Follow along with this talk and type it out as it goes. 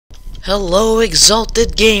Hello,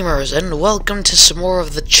 exalted gamers, and welcome to some more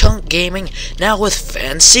of the chunk gaming, now with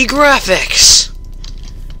fancy graphics!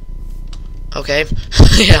 Okay,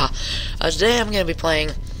 yeah, today I'm gonna be playing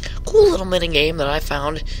a cool little minigame that I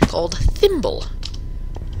found called Thimble.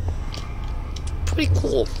 Pretty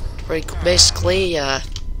cool. Basically,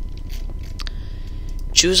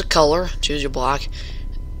 choose a color, choose your block.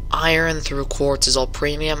 Iron through quartz is all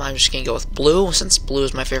premium. I'm just gonna go with blue, since blue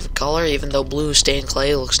is my favorite color, even though blue stained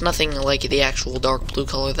clay looks nothing like the actual dark blue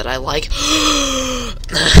color that I like.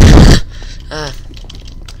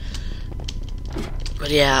 But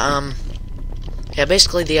yeah,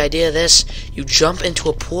 basically the idea of this, you jump into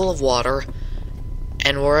a pool of water,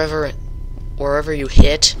 and wherever you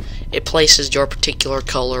hit, it places your particular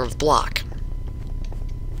color of block.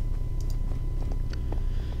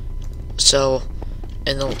 So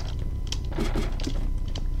in the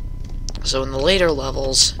later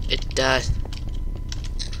levels,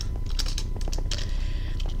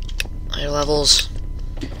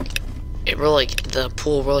 the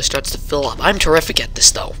pool really starts to fill up. I'm terrific at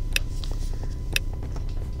this though.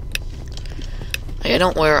 I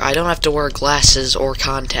don't have to wear glasses or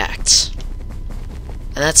contacts.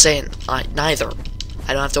 And that's saying neither.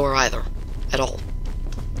 I don't have to wear either at all.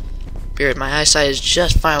 Period. My eyesight is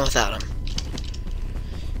just fine without them.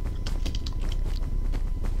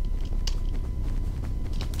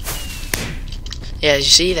 Yeah, as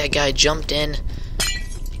you see, that guy jumped in,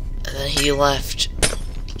 and then he left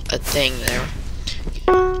a thing there.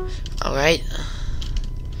 Alright.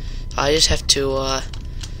 I just have to,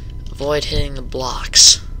 avoid hitting the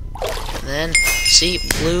blocks. And then, see,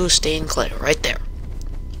 blue stained clay, right there.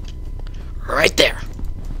 Right there.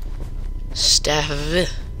 Staff of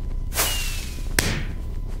it.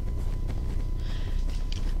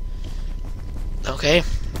 Okay.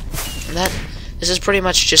 And this is pretty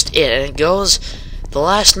much just it, and it goes, the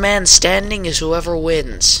last man standing is whoever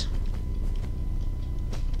wins.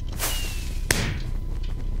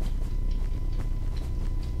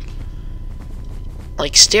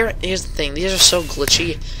 Like, here's the thing, these are so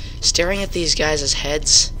glitchy. Staring at these guys'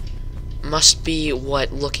 heads must be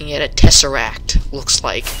what looking at a tesseract looks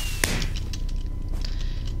like.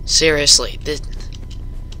 Seriously,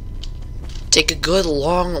 take a good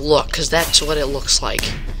long look, because that's what it looks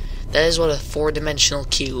like. That is what a four-dimensional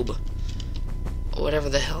cube, or whatever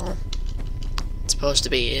the hell it's supposed to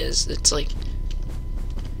be, is. It's like,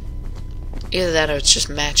 either that or it's just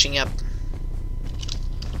matching up.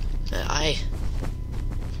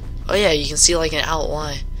 Oh yeah, you can see like an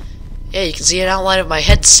outline. Yeah, you can see an outline of my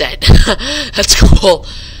headset. That's cool.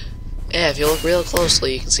 Yeah, if you look real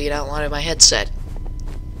closely, you can see an outline of my headset.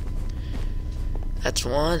 That's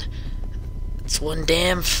one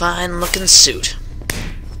damn fine looking suit.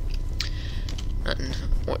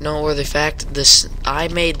 Noteworthy fact, I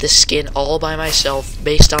made this skin all by myself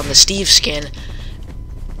based on the Steve skin,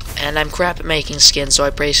 and I'm crap at making skins, so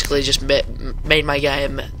I basically just made my guy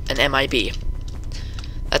an MIB.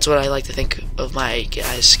 That's what I like to think of my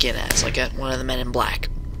guy's skin as, like one of the Men in Black.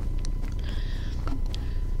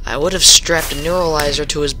 I would have strapped a neuralizer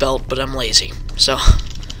to his belt, but I'm lazy. So,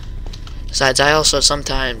 besides, I also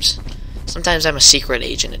sometimes I'm a secret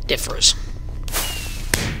agent. It differs.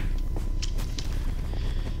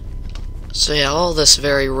 So yeah, all this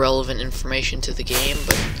very relevant information to the game,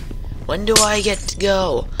 but when do I get to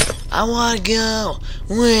go? I wanna go!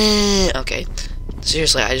 Okay,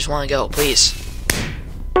 seriously, I just wanna go, please.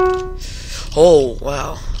 Oh,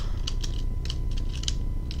 wow.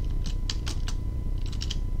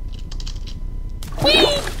 Whee!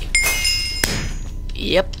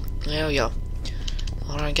 Yep, there we go.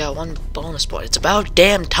 Alright, I got one bonus point. It's about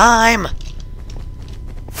damn time!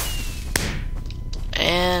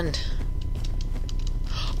 And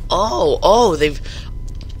oh, they've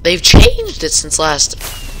changed it since last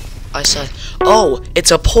I saw. Oh,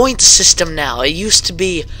 it's a point system now. It used to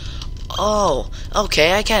be. Oh,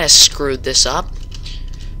 okay, I kind of screwed this up.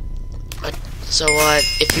 So,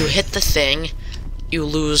 if you hit the thing, you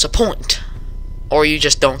lose a point. Or you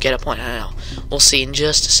just don't get a point, I don't know. We'll see in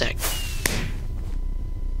just a sec.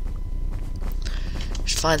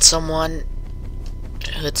 Should find someone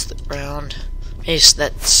who hits the ground. Maybe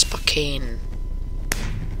that Spokane.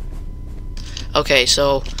 Okay,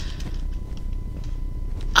 so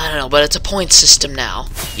I don't know, but it's a point system now.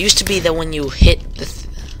 It used to be that when you hit the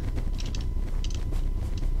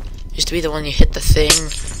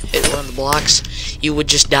hit one of the blocks, you would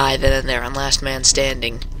just die then and there, and last man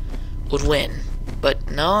standing would win.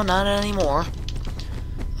 But no, not anymore.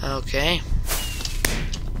 Okay.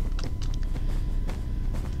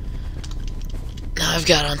 Now I've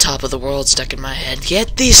got On Top of the World stuck in my head.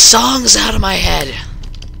 Get these songs out of my head!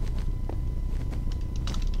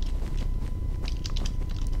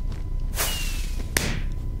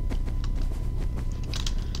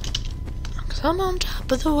 I'm on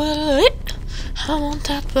top of the world. I'm on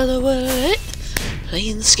top of the world.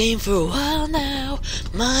 Playing this game for a while now.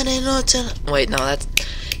 Mine no time. Wait, no, that's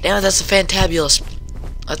the Fantabulous.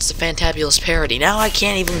 That's the Fantabulous parody. Now I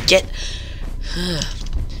can't even get.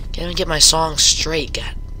 Can't even get my song straight.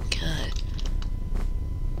 God.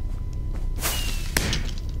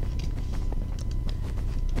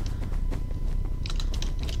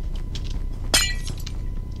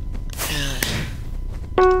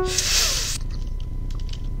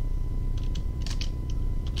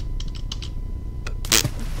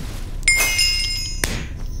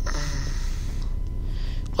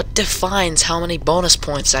 What defines how many bonus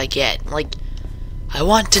points I get? Like, I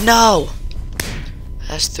want to know.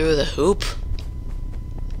 Pass through the hoop.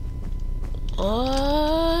 What?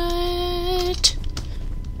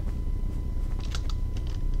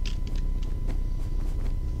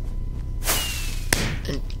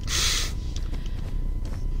 And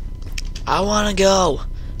I want to go.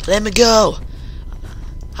 Let me go.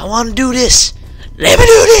 I want to do this. Let me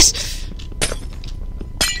do this.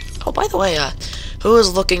 Oh, by the way, who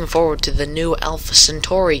is looking forward to the new Alpha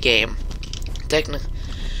Centauri game?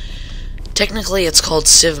 Technically, it's called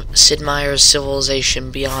Sid Meier's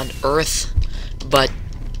Civilization Beyond Earth, but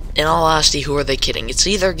in all honesty, who are they kidding? It's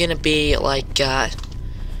either gonna be like,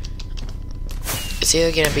 it's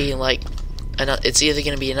either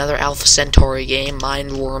gonna be another Alpha Centauri game,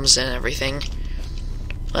 mind worms and everything.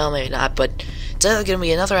 Well, maybe not, but it's either gonna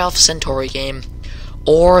be another Alpha Centauri game,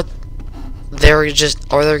 or they're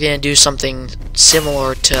gonna do something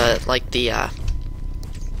similar to like they're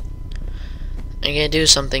gonna do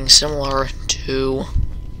something similar to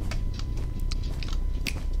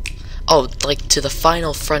to the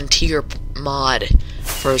Final Frontier mod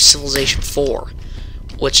for Civilization 4,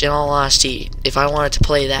 which in all honesty, if I wanted to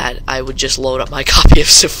play that, I would just load up my copy of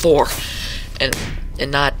Civ 4 and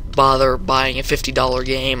not bother buying a $50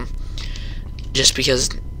 game just because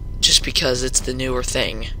it's the newer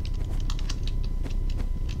thing.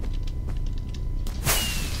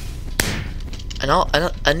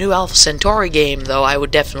 A new Alpha Centauri game, though, I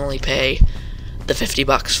would definitely pay the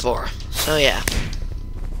 $50 for. So yeah.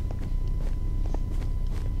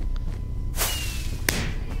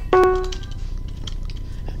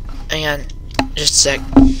 Hang on, just a sec.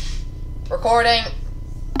 Recording.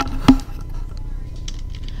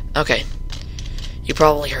 Okay, you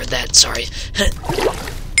probably heard that. Sorry.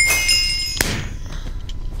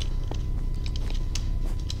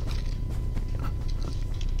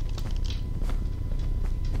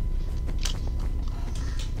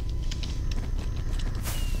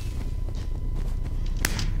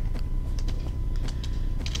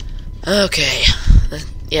 Okay.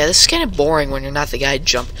 Yeah, this is kind of boring when you're not the guy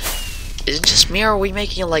jump. Is it just me, or are we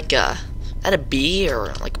making like a bee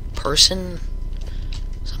or like a person?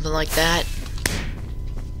 Something like that?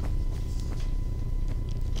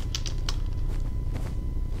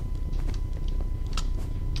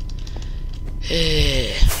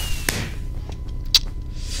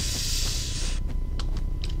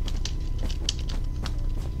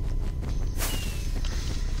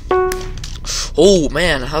 Oh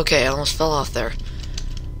man, okay, I almost fell off there.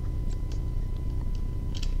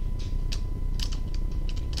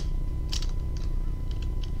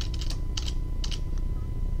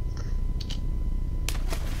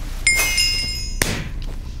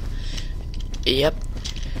 Yep.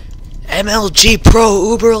 MLG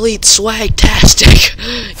Pro Uber Elite Swagtastic.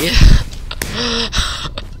 Yeah.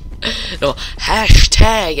 No,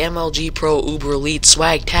 hashtag MLG Pro Uber Elite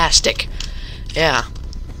Swagtastic. Yeah.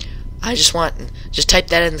 Just type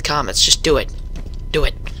that in the comments. Just do it. Do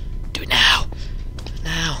it. Do it now.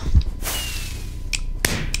 Now.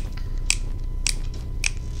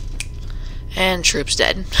 And Troop's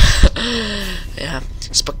dead. Yeah.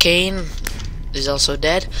 Spokane is also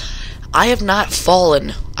dead. I have not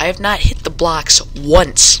fallen. I have not hit the blocks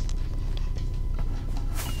once.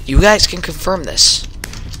 You guys can confirm this.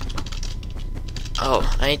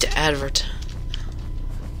 Oh, I need to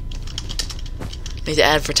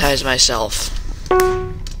advertise myself.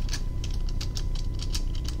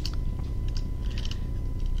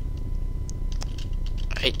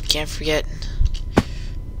 I can't forget.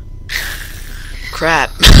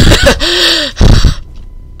 Crap.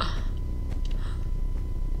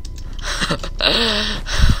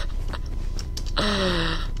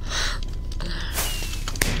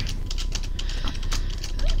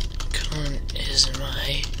 Conan is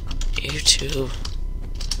my YouTube.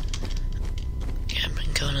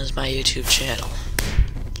 Captain Conan is my YouTube channel.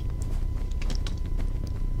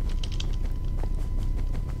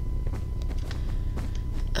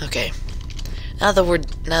 Okay. Now that we're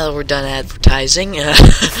done advertising,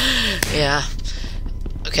 Yeah.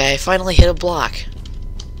 Okay, I finally hit a block.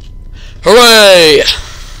 Hooray!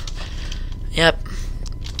 Yep.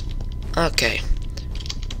 Okay.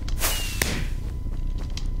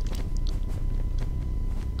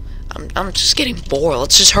 I'm just getting bored.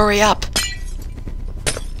 Let's just hurry up.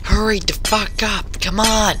 Hurry the fuck up. Come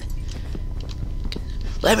on.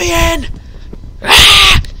 Let me in.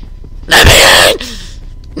 Ah! Let me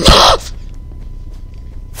in. No!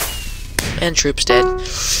 And Troop's dead.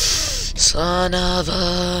 Son of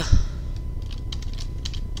a...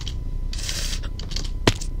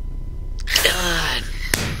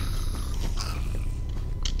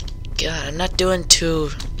 God, I'm not doing too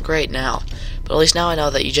great now. But at least now I know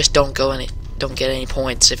that you just don't get any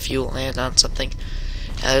points if you land on something.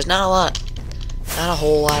 There's not a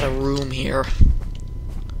whole lot of room here.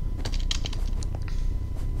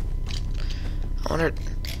 I wonder...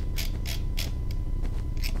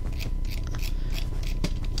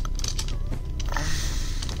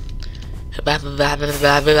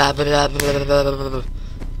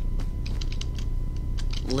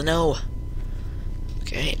 Lino.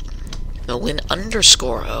 Okay. No, Lin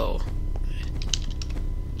underscore O.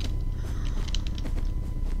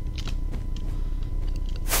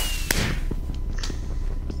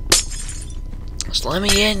 Just let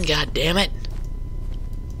me in, god damn it.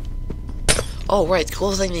 Oh, right, the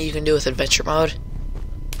cool thing that you can do with adventure mode.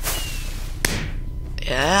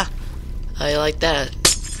 Yeah? How you like that?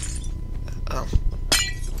 Oh.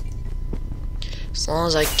 As long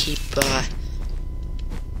as I keep,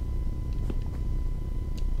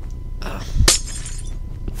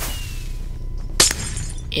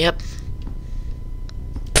 Yep.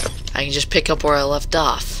 I can just pick up where I left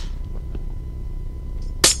off.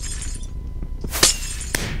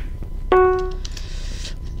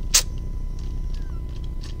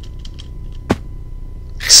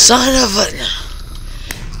 Son of a...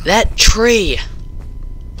 That tree!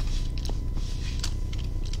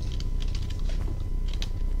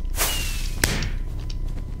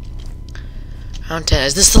 Round 10.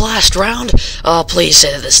 Is this the last round? Oh, please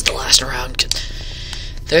say that this is the last round.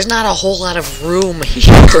 There's not a whole lot of room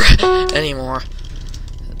here anymore.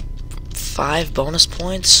 5 bonus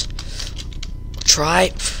points.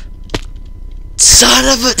 Try. Son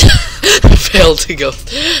of a... Failed to go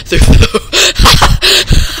through.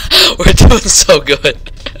 We're doing so good.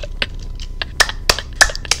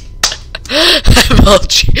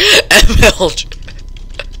 MLG.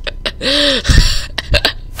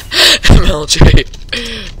 MLG.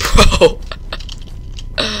 Pro.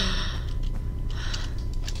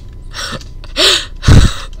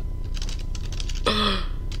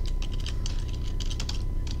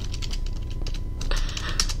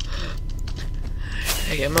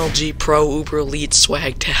 MLG Pro Uber Elite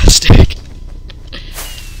Swagtastic.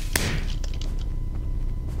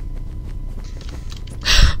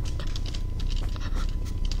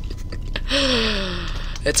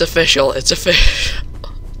 It's official, it's official.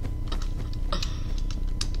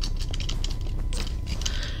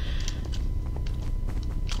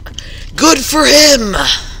 Good for him!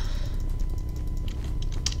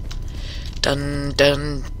 Dun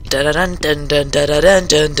dun dun dun dun dun dun dun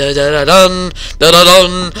dun dun dun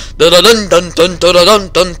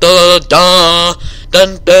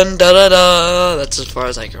dun dun. That's as far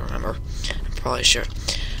as I can remember. I'm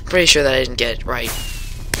pretty sure that I didn't get it right.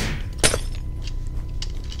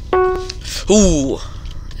 Ooh,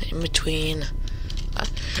 in between.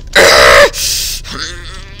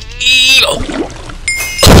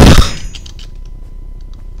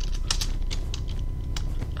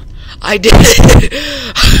 I did it!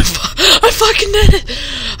 I fucking did it!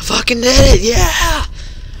 I fucking did it! Yeah!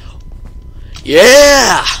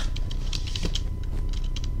 Yeah!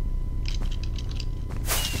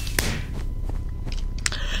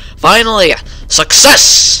 Finally!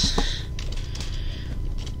 Success!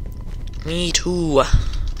 Me too.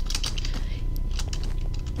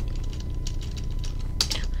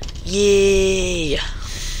 Yay!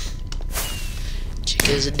 Chick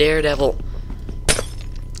is a daredevil.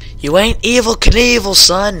 You ain't Evil Knievel,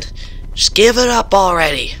 son. Just give it up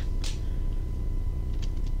already.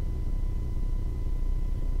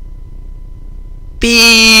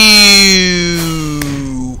 Pew!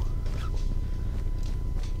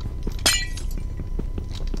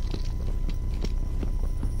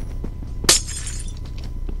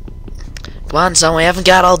 Come on, son. We haven't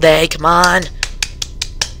got all day. Come on.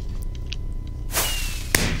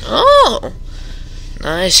 Oh!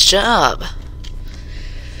 Nice job.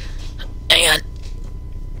 Hang on.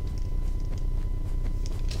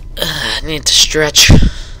 I need to stretch.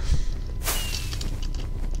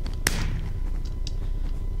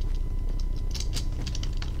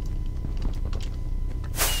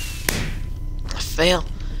 fail.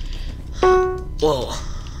 Whoa.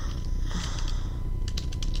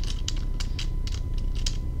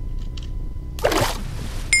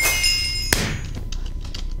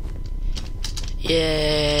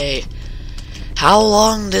 Yay. How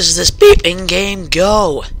long does this beeping game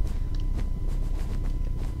go?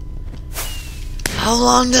 How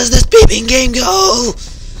long does this beeping game go?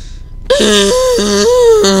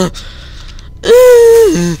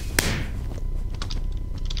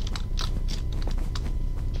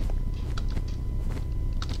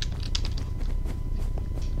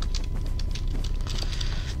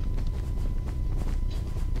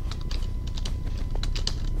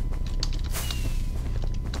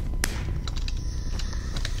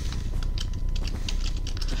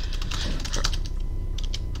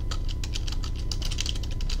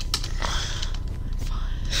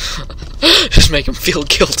 Just make him feel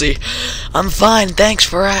guilty. I'm fine, thanks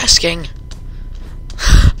for asking.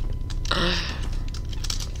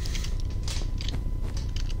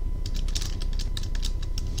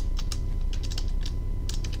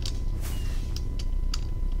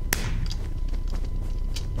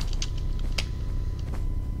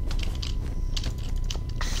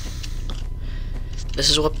 This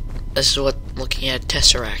is what looking at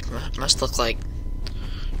Tesseract must look like.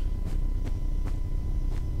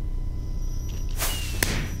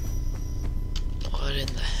 What in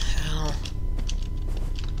the hell?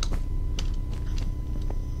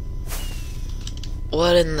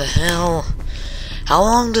 What in the hell? How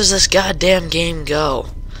long does this goddamn game go?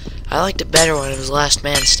 I liked it better when it was Last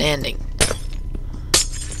Man Standing.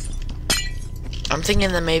 I'm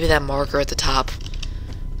thinking that maybe that marker at the top,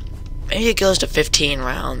 maybe it goes to 15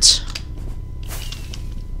 rounds.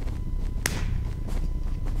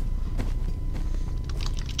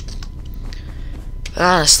 But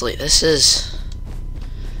honestly, this is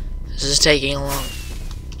taking long.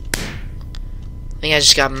 I think I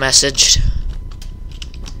just got messaged.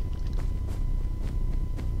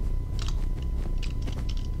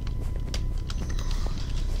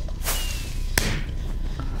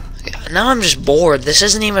 Now I'm just bored. This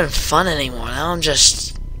isn't even fun anymore. Now I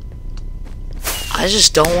just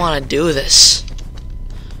don't want to do this.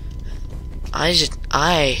 I just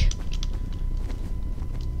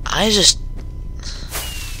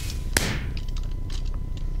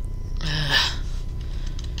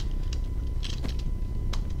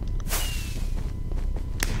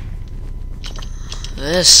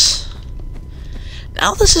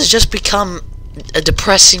now this has just become a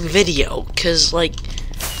depressing video, 'cause like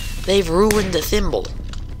they've ruined the Thimble.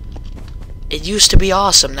 It used to be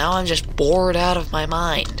awesome. Now I'm just bored out of my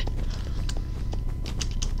mind.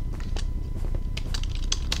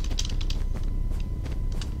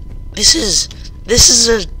 This is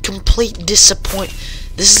a complete disappointment.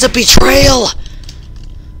 This is a betrayal.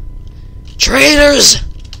 Traitors!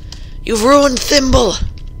 You've ruined Thimble.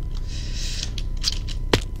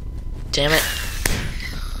 Damn it.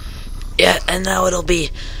 Yeah, and now it'll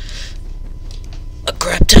be a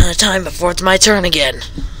crap ton of time before it's my turn again.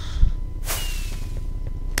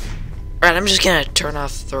 Right, I'm just gonna turn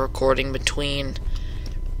off the recording between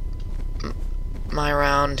my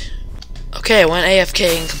round. Okay, I went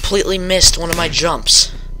AFK and completely missed one of my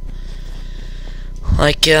jumps.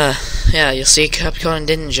 Like, yeah, you'll see Capcom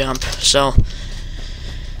didn't jump, so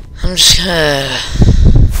I'm just gonna...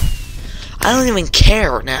 I don't even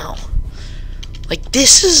care now. Like,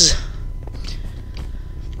 this is...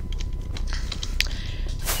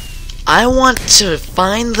 I want to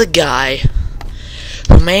find the guy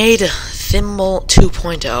who made Thimble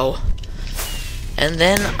 2.0, and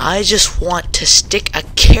then I just want to stick a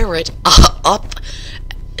carrot up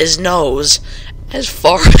his nose as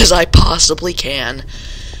far as I possibly can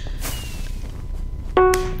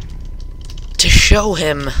to show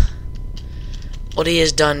him what he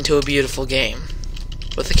has done to a beautiful game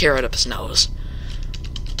with a carrot up his nose.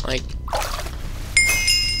 Like,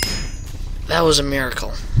 that was a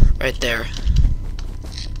miracle right there.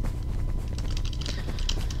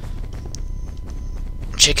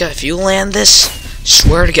 Chica, if you land this,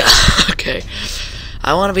 swear to God. Okay,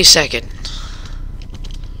 I want to be second.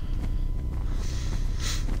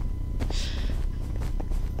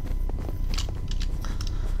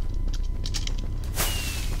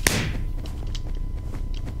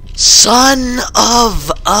 Son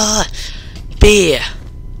of a beer.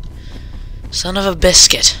 Son of a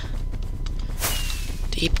biscuit.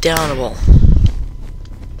 Deep downable.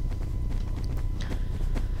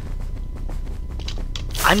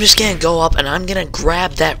 I'm just gonna go up and I'm gonna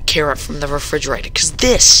grab that carrot from the refrigerator, because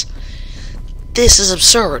this is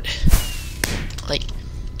absurd. Like,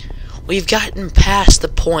 we've gotten past the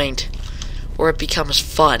point where it becomes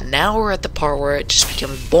fun. Now we're at the part where it just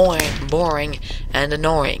becomes boring and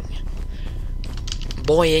annoying.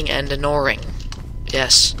 Boring and annoying.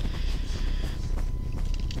 Yes.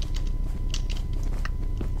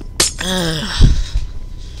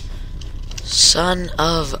 Son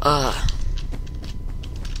of a...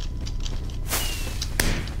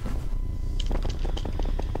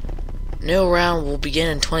 New round will begin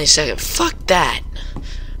in 20 seconds. Fuck that!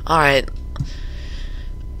 Alright.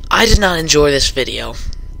 I did not enjoy this video.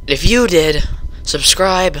 If you did,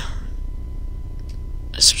 subscribe.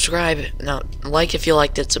 No, like if you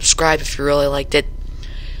liked it. Subscribe if you really liked it.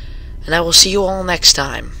 And I will see you all next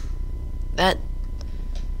time.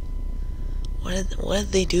 What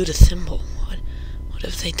did they do to Thimble? What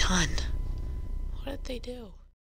have they done? What did they do?